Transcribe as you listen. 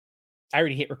I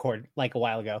already hit record like a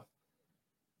while ago.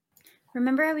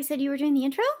 Remember how we said you were doing the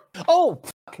intro? Oh,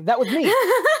 fuck, that was me.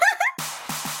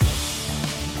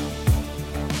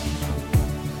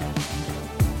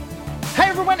 Hi,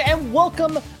 everyone, and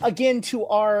welcome again to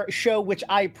our show, which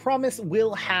I promise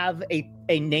will have a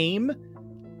name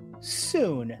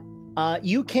soon.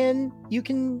 You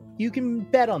can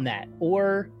bet on that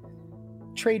or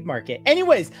trademark it.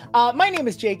 Anyways, my name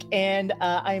is Jake, and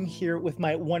I am here with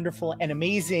my wonderful and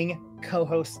amazing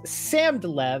co-host Sam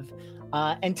DeLev.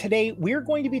 And today we're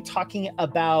going to be talking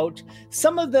about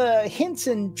some of the hints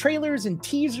and trailers and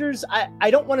teasers.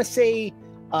 I don't want to say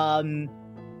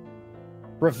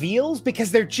reveals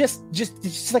because they're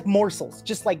just like morsels,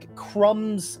 just like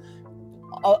crumbs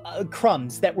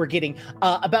that we're getting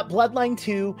about Bloodline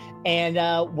 2 and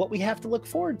what we have to look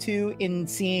forward to in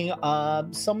seeing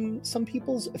some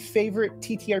people's favorite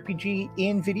TTRPG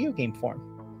in video game form.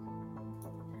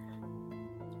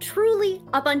 Truly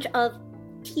a bunch of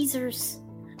teasers,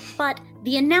 but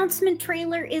the announcement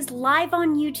trailer is live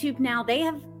on YouTube now. They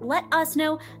have let us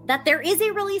know that there is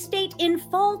a release date in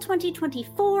fall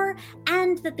 2024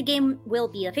 and that the game will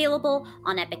be available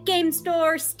on Epic Game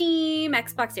Store, Steam,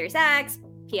 Xbox Series X,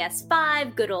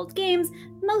 PS5, Good Old Games,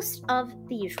 most of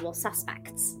the usual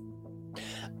suspects.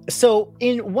 So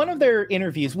in one of their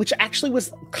interviews, which actually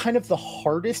was kind of the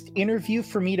hardest interview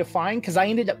for me to find, because I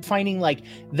ended up finding like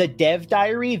the dev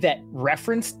diary that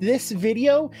referenced this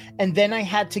video, and then I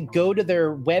had to go to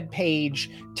their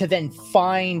webpage to then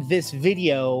find this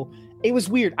video. It was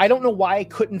weird. I don't know why I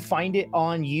couldn't find it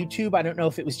on YouTube. I don't know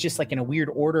if it was just like in a weird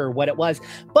order or what it was,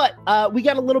 but we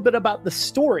got a little bit about the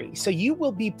story. So you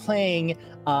will be playing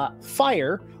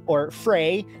Fire or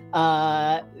Frey,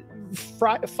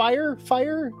 Fire.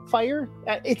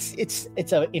 It's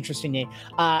an interesting name.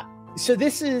 So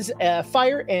this is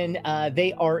Fire, and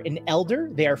they are an elder.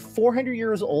 They are 400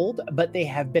 years old, but they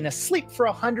have been asleep for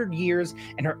 100 years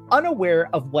and are unaware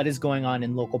of what is going on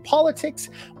in local politics.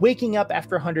 Waking up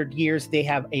after 100 years, they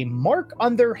have a mark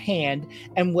on their hand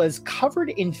and was covered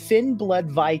in thin blood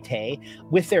vitae,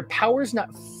 with their powers not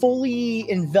fully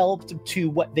enveloped to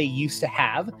what they used to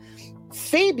have.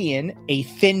 Fabian, a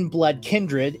thin blood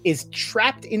kindred, is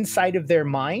trapped inside of their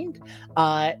mind.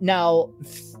 Now,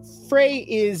 Frey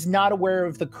is not aware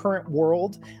of the current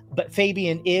world, but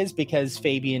Fabian is, because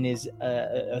Fabian is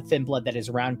a thin blood that is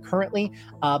around currently.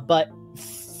 But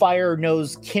Fire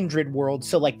knows kindred world,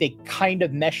 so like they kind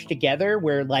of mesh together,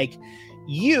 where like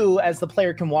you as the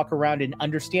player can walk around and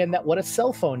understand that what a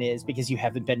cell phone is, because you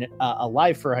haven't been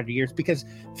alive for 100 years, because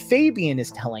Fabian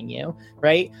is telling you,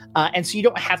 right? And so you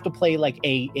don't have to play like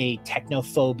a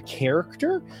technophobe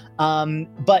character,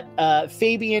 but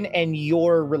Fabian and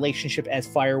your relationship as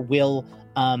Fire will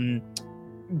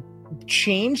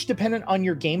change dependent on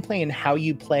your gameplay and how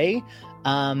you play.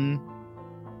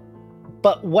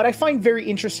 But what I find very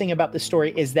interesting about the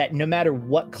story is that no matter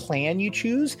what clan you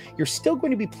choose, you're still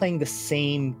going to be playing the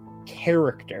same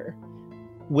character,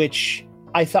 which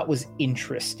I thought was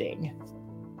interesting.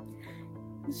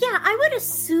 Yeah, I would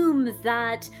assume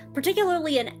that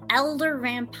particularly an elder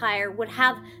vampire would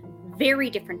have very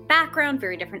different background,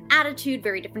 very different attitude,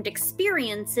 very different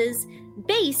experiences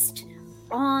based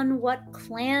on what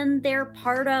clan they're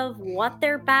part of, what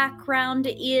their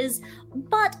background is,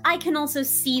 but I can also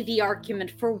see the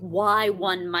argument for why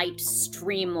one might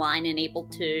streamline and able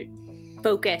to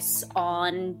focus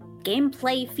on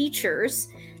gameplay features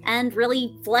and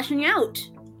really fleshing out,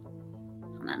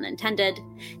 unintended,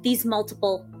 these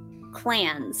multiple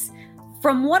clans.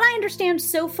 From what I understand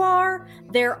so far,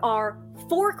 there are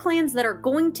 4 clans that are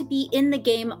going to be in the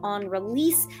game on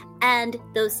release, and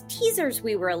those teasers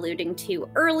we were alluding to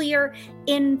earlier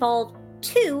involve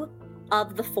 2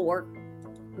 of the 4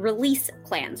 release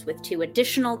clans, with 2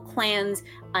 additional clans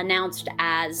announced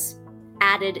as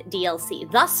added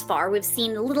DLC. Thus far, we've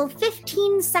seen little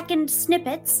 15-second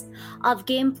snippets of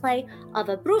gameplay of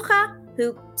a Bruja,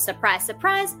 who, surprise,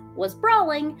 surprise, was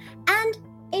brawling, and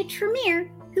a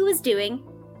Tremere, who was doing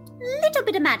a little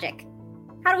bit of magic.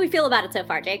 How do we feel about it so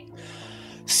far, Jake?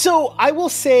 So I will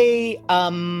say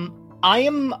I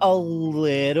am a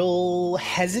little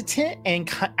hesitant and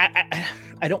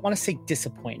I don't want to say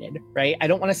disappointed, right? I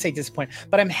don't want to say disappointed,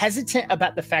 but I'm hesitant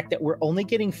about the fact that we're only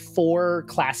getting 4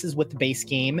 classes with the base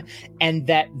game, and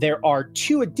that there are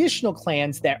 2 additional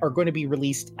clans that are going to be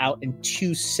released out in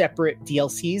 2 separate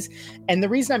DLCs. And the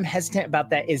reason I'm hesitant about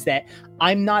that is that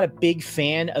I'm not a big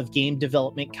fan of game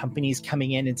development companies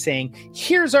coming in and saying,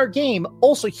 here's our game.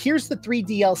 Also, here's the 3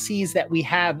 DLCs that we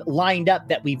have lined up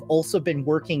that we've also been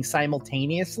working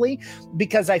simultaneously,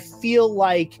 because I feel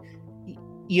like,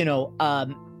 you know,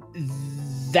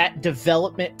 that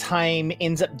development time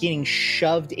ends up getting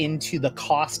shoved into the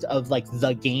cost of like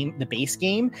the base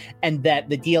game, and that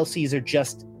the DLCs are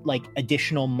just like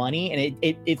additional money, and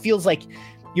it feels like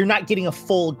you're not getting a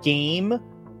full game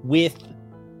with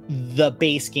the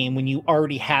base game when you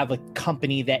already have a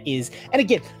company that is, and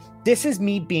again, this is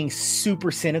me being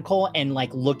super cynical and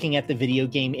like looking at the video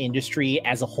game industry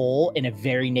as a whole in a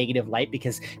very negative light,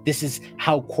 because this is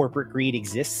how corporate greed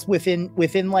exists within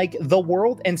like the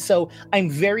world. And so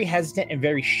I'm very hesitant and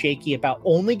very shaky about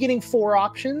only getting 4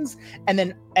 options, and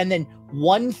then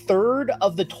 1/3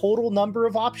 of the total number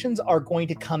of options are going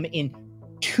to come in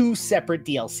 2 separate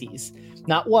DLCs,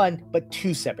 not 1, but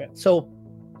 2 separate. So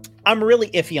I'm really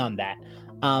iffy on that.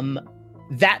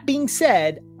 That being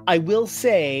said, I will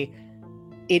say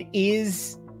it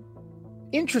is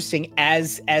interesting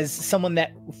as someone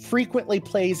that frequently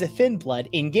plays a Thin Blood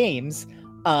in games,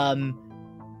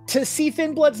 to see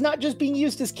Thin Bloods not just being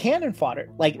used as cannon fodder.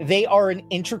 Like, they are an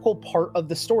integral part of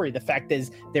the story. The fact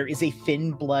is, there is a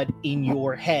Thin Blood in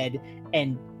your head,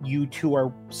 and you two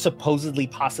are supposedly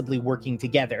possibly working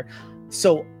together.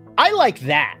 So I like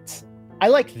that.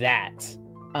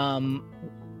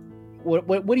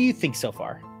 What do you think so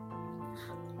far?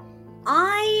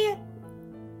 I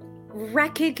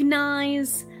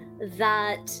recognize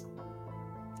that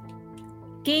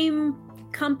game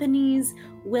companies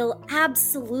will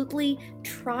absolutely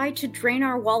try to drain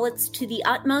our wallets to the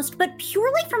utmost, but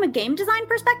purely from a game design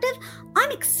perspective, I'm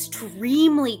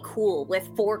extremely cool with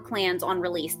 4 clans on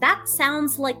release. That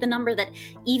sounds like the number that,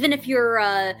 even if you're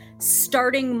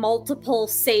starting multiple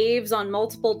saves on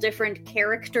multiple different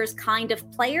characters kind of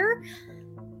player,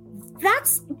 4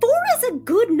 is a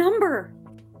good number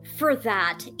for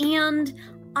that. And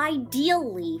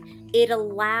ideally, it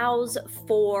allows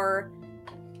for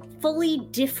fully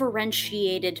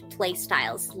differentiated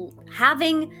playstyles,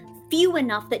 having few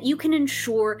enough that you can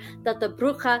ensure that the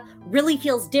Bruja really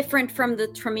feels different from the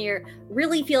Tremere,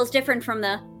 really feels different from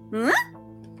the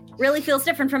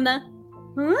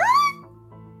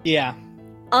yeah,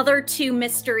 other 2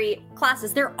 mystery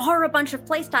classes. There are a bunch of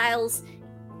playstyles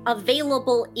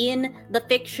available in the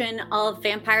fiction of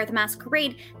Vampire the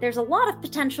Masquerade. There's a lot of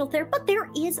potential there, but there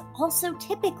is also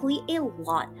typically a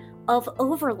lot of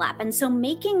overlap. And so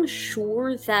making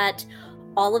sure that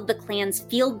all of the clans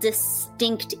feel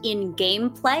distinct in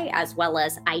gameplay as well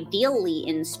as ideally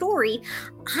in story,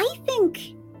 I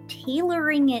think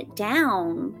tailoring it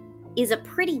down is a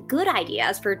pretty good idea.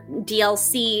 As for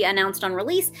DLC announced on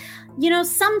release,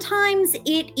 sometimes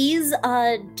it is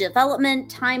a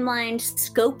development timeline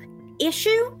scope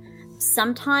issue.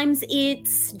 Sometimes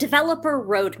it's developer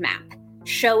roadmap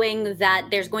showing that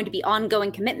there's going to be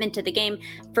ongoing commitment to the game.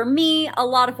 For me, a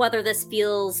lot of whether this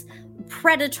feels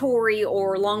predatory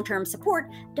or long-term support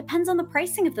depends on the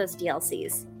pricing of those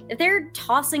DLCs. If they're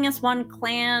tossing us one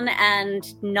clan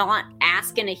and not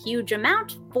asking a huge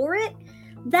amount for it,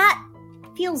 that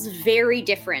feels very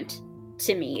different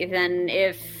to me than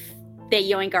if they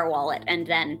yoink our wallet and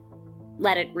then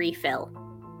let it refill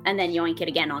and then yoink it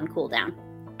again on cooldown.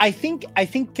 I think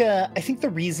the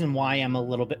reason why I'm a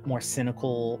little bit more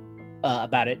cynical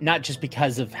about it, not just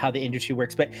because of how the industry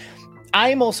works, but I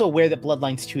am also aware that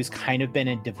Bloodlines 2 has kind of been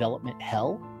in development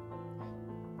hell.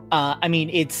 I mean,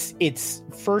 its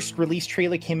first release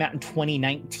trailer came out in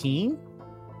 2019,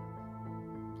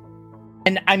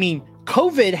 and I mean,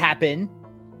 COVID happened,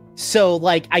 so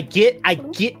like I get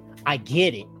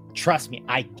it. Trust me,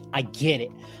 I get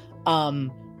it.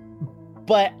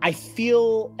 But I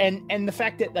feel, and the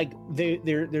fact that like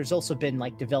there's also been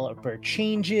like developer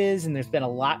changes, and there's been a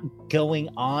lot going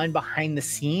on behind the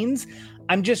scenes.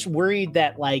 I'm just worried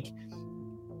that like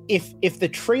if the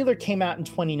trailer came out in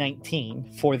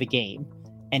 2019 for the game,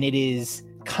 and it is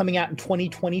coming out in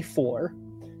 2024,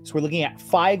 so we're looking at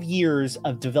 5 years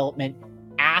of development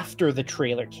after the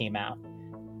trailer came out,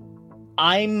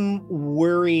 I'm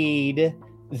worried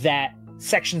that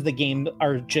sections of the game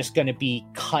are just going to be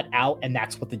cut out, and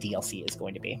that's what the DLC is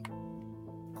going to be.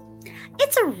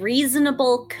 It's a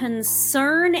reasonable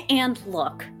concern, and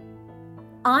look,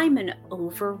 I'm an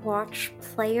Overwatch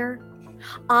player.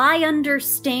 I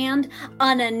understand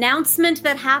an announcement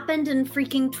that happened in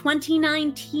freaking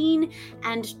 2019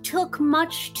 and took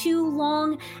much too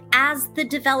long as the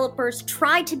developers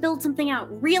tried to build something out,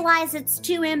 realize it's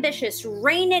too ambitious,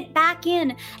 rein it back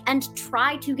in, and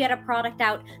try to get a product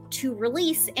out to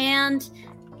release. And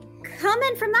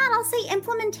coming from that, I'll say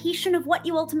implementation of what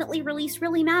you ultimately release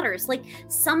really matters. Like,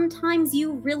 sometimes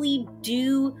you really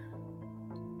do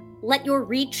let your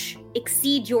reach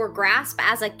exceed your grasp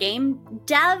as a game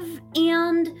dev,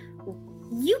 and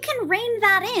you can rein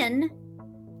that in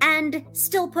and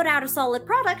still put out a solid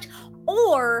product,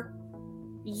 or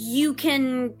you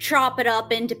can chop it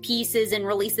up into pieces and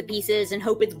release the pieces and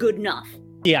hope it's good enough.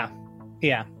 Yeah.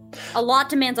 A lot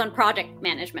demands on project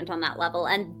management on that level,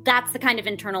 and that's the kind of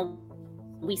internal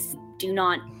we do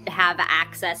not have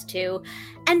access to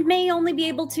and may only be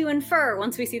able to infer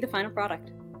once we see the final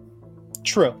product.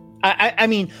 True. I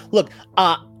mean, look,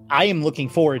 I am looking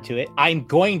forward to it. I'm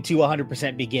going to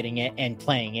 100% be getting it and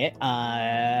playing it,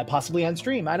 possibly on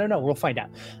stream. I don't know. We'll find out.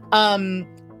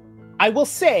 I will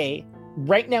say,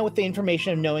 right now, with the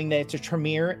information of knowing that it's a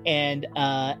Tremere and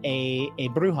a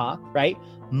Bruja, right?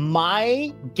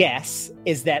 My guess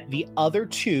is that the other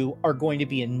two are going to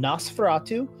be a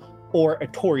Nosferatu or a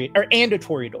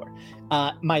Toreador.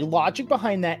 My logic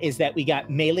behind that is that we got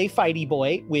melee fighty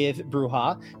boy with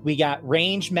Bruja, we got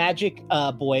range magic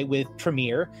boy with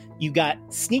Tremere, you got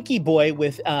sneaky boy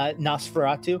with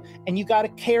Nosferatu, and you got a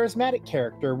charismatic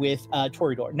character with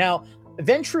Toreador. Now,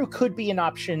 Ventru could be an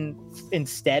option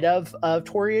instead of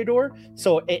Toreador,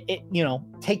 so it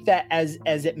take that as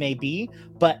it may be,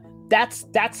 but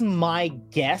that's my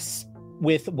guess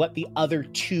with what the other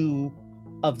two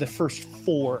of the first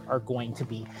four are going to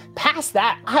be. Past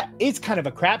that, it's kind of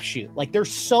a crapshoot. Like, there's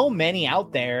so many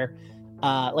out there.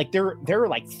 Like there are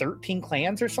like 13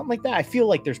 clans or something like that. I feel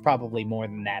like there's probably more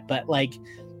than that, but like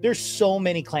there's so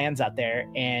many clans out there,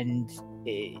 and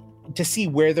to see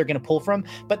where they're going to pull from.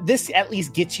 But this at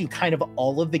least gets you kind of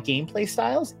all of the gameplay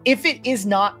styles. If it is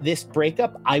not this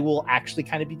breakup, I will actually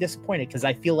kind of be disappointed, because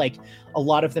I feel like a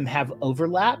lot of them have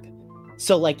overlap.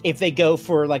 So like if they go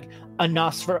for like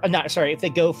if they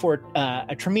go for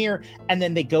a Tremere and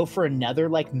then they go for another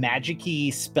like magic-y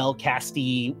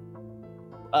spellcasty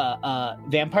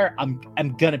vampire,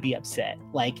 I'm gonna be upset.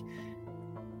 Like,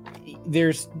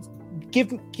 there's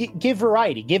give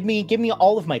variety. Give me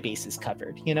all of my bases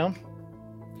covered, I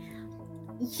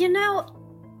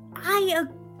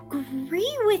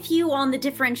agree with you on the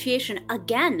differentiation.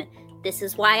 Again, this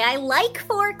is why I like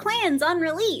 4 clans on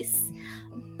release.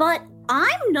 But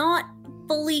I'm not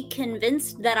fully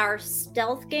convinced that our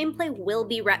stealth gameplay will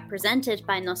be represented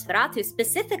by Nosferatu,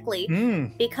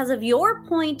 specifically because of your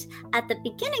point at the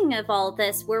beginning of all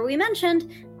this, where we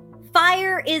mentioned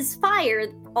fire is fire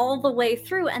all the way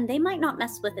through, and they might not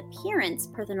mess with appearance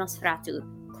per the Nosferatu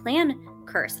clan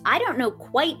curse. I don't know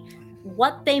quite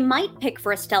what they might pick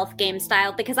for a stealth game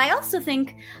style, because I also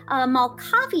think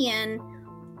Malkavian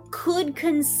could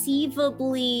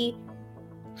conceivably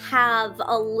have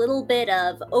a little bit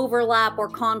of overlap or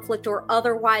conflict or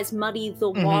otherwise muddy the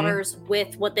waters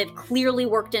with what they've clearly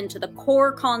worked into the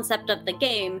core concept of the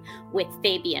game with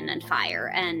Fabian and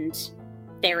fire, and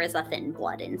there is a thin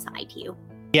blood inside you.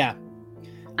 Yeah.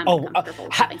 I'm uncomfortable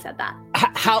with having said that.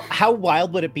 How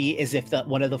wild would it be is if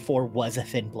one of the 4 was a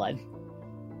thin blood?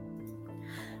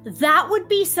 That would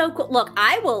be so cool. Look,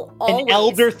 I will always an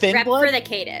elder thin rep blood for the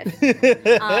cative.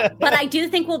 But I do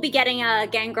think we'll be getting a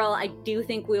Gangrel. I do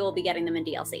think we will be getting them in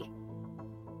DLC.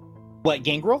 What,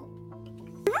 Gangrel?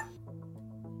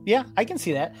 Yeah, I can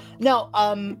see that. Now,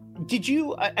 did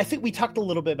you, I think we talked a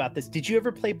little bit about this. Did you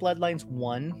ever play Bloodlines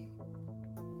 1?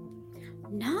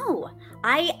 No.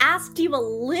 I asked you a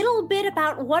little bit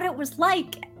about what it was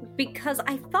like, because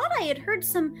I thought I had heard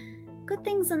some good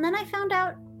things, and then I found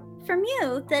out from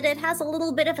you that it has a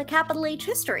little bit of a capital H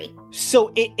history.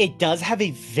 So it does have a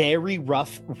very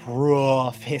rough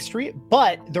history,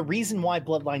 but the reason why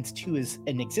Bloodlines 2 is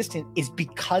in existence is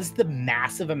because the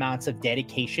massive amounts of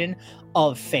dedication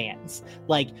of fans.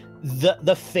 Like,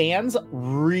 the fans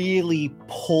really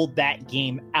pulled that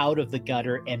game out of the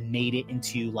gutter and made it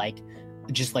into like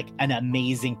just like an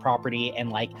amazing property,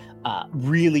 and like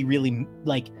really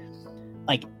like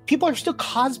people are still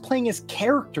cosplaying as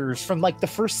characters from like the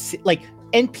first, like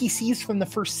NPCs from the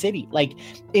first city. Like,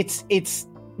 it's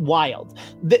wild.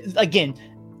 Again,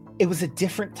 it was a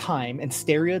different time, and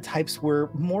stereotypes were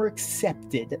more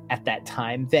accepted at that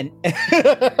time than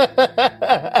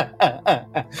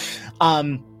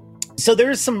so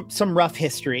there's some rough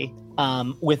history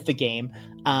with the game,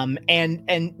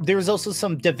 and there's also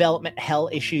some development hell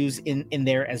issues in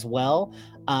there as well.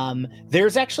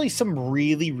 There's actually some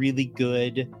really, really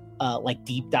good like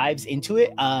deep dives into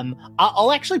it.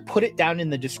 I'll actually put it down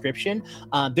in the description.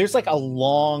 There's like a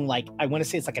long, like, I want to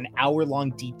say it's like an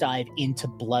hour-long deep dive into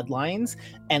Bloodlines,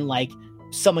 and like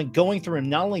someone going through and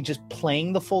not only just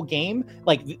playing the full game,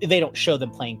 like they don't show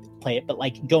them play it, but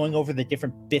like going over the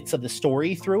different bits of the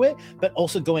story through it, but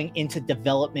also going into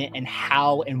development and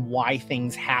how and why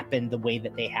things happen the way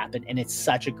that they happen. And it's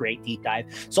such a great deep dive.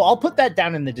 So I'll put that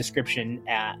down in the description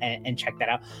and check that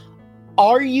out.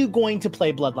 Are you going to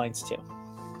play Bloodlines 2?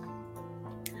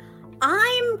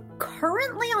 I'm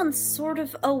currently on sort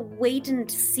of a wait and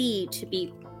see, to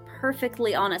be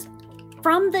perfectly honest.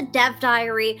 From the dev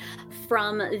diary,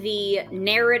 from the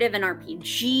narrative and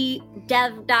RPG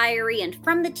dev diary, and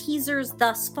from the teasers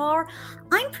thus far,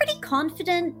 I'm pretty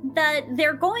confident that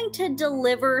they're going to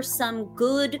deliver some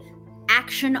good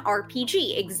action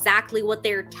RPG, exactly what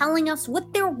they're telling us,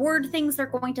 what their word things they're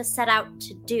going to set out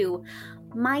to do.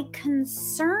 My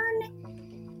concern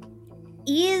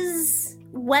is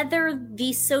whether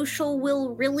the social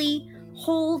will really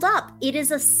hold up. It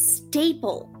is a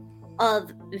staple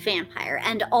of Vampire,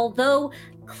 and although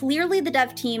clearly the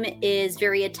dev team is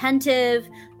very attentive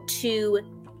to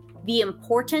the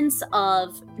importance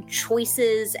of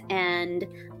choices and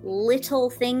little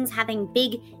things having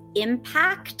big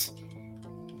impact,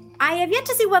 I have yet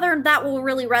to see whether that will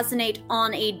really resonate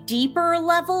on a deeper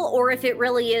level, or if it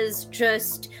really is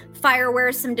just Fire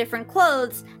wears some different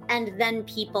clothes and then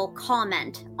people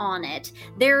comment on it.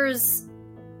 There's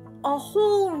a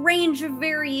whole range of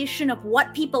variation of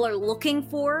what people are looking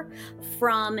for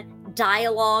from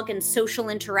dialogue and social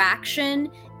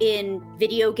interaction in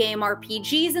video game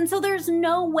RPGs, and so there's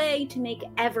no way to make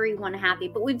everyone happy.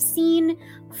 But we've seen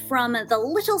from the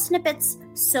little snippets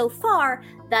so far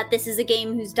that this is a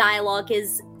game whose dialogue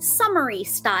is summary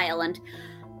style, and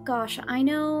gosh, I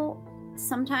know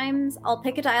sometimes I'll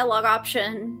pick a dialogue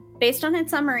option based on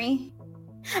its summary,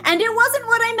 and it wasn't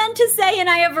what I meant to say, and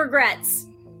I have regrets.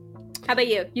 How about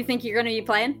you? You think you're going to be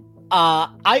playing?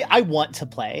 I want to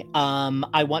play.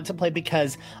 I want to play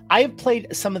because I have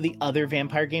played some of the other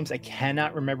vampire games. I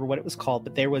cannot remember what it was called,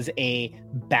 but there was a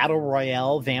battle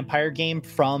royale vampire game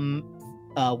from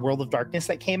World of Darkness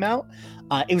that came out.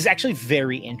 It was actually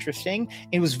very interesting.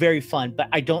 It was very fun, but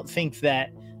I don't think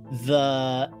that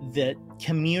the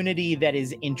community that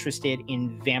is interested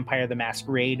in Vampire the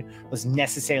Masquerade was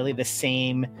necessarily the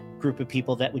same group of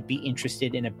people that would be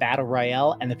interested in a battle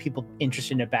royale, and the people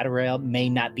interested in a battle royale may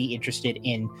not be interested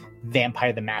in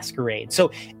Vampire the Masquerade.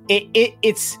 So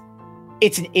it's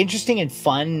an interesting and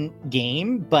fun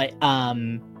game, but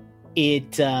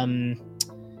it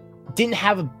didn't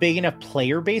have a big enough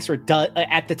player base, or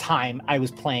at the time I was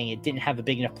playing, it didn't have a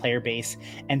big enough player base,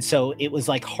 and so it was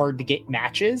like hard to get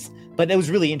matches. But it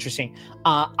was really interesting.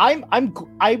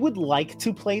 I would like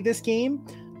to play this game.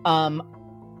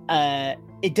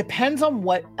 It depends on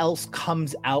what else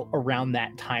comes out around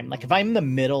that time. Like if I'm in the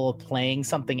middle of playing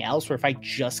something else, or if I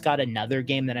just got another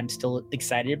game that I'm still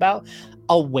excited about,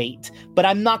 I'll wait. But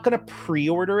I'm not going to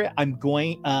pre-order it. I'm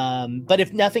going, but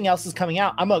if nothing else is coming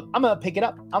out, I'm gonna pick it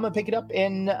up. I'm gonna pick it up.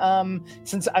 And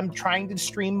since I'm trying to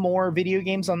stream more video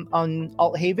games on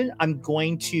Althaven, I'm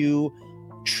going to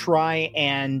try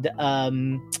and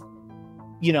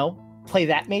play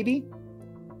that maybe.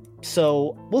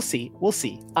 So we'll see.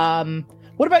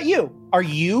 What about you? Are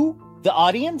you the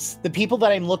audience, the people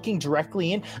that I'm looking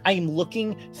directly in? I am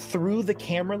looking through the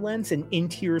camera lens and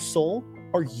into your soul.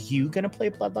 Are you going to play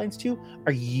Bloodlines 2?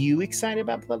 Are you excited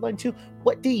about Bloodline 2?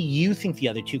 What do you think the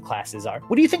other two classes are?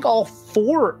 What do you think all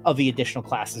 4 of the additional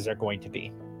classes are going to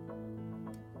be?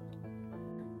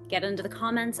 Get into the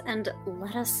comments and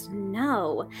let us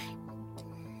know.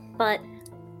 But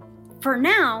for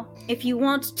now, if you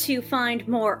want to find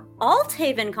more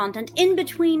Althaven content in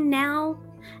between now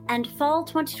and fall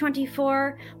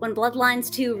 2024, when Bloodlines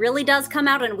 2 really does come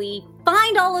out and we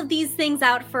find all of these things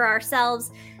out for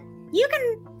ourselves, you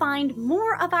can find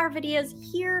more of our videos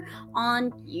here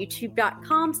on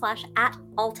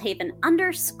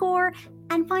youtube.com/@Althaven_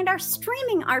 and find our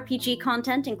streaming RPG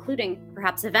content, including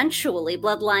perhaps eventually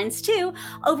Bloodlines 2,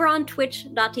 over on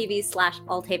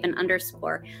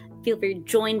twitch.tv/Althaven_. Feel free to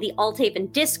join the Althaven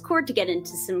Discord to get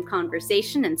into some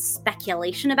conversation and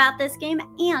speculation about this game.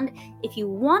 And if you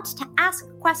want to ask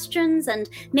questions and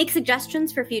make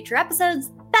suggestions for future episodes,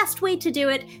 the best way to do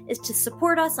it is to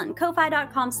support us on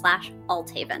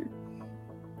ko-fi.com/Althaven.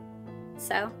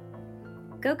 So,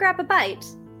 go grab a bite.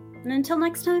 And until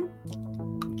next time,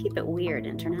 keep it weird,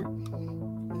 Internet.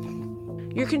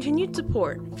 Your continued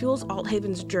support fuels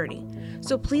Althaven's journey,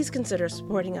 so please consider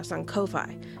supporting us on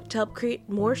Ko-fi to help create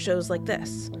more shows like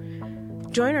this.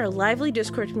 Join our lively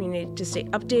Discord community to stay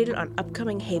updated on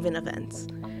upcoming Haven events.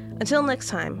 Until next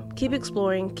time, keep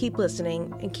exploring, keep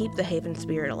listening, and keep the Haven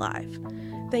spirit alive.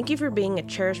 Thank you for being a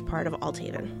cherished part of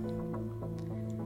Althaven.